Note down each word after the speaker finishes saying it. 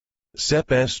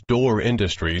SEPPES Door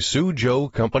Industries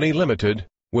Suzhou Company Limited,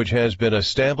 which has been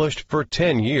established for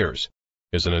 10 years,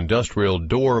 is an industrial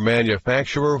door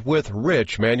manufacturer with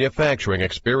rich manufacturing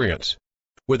experience.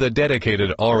 With a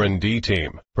dedicated R&D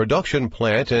team, production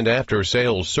plant, and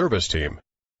after-sales service team.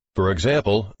 For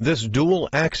example, this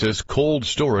dual-axis cold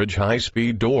storage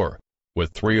high-speed door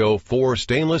with 304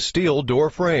 stainless steel door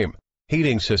frame,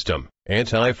 heating system,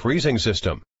 anti-freezing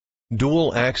system,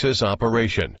 dual-axis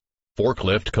operation,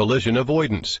 forklift collision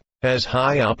avoidance, has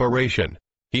high operation,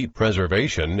 heat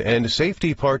preservation, and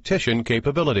safety partition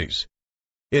capabilities.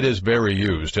 It is very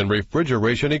used in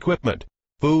refrigeration equipment,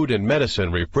 food and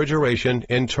medicine refrigeration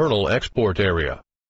internal export area.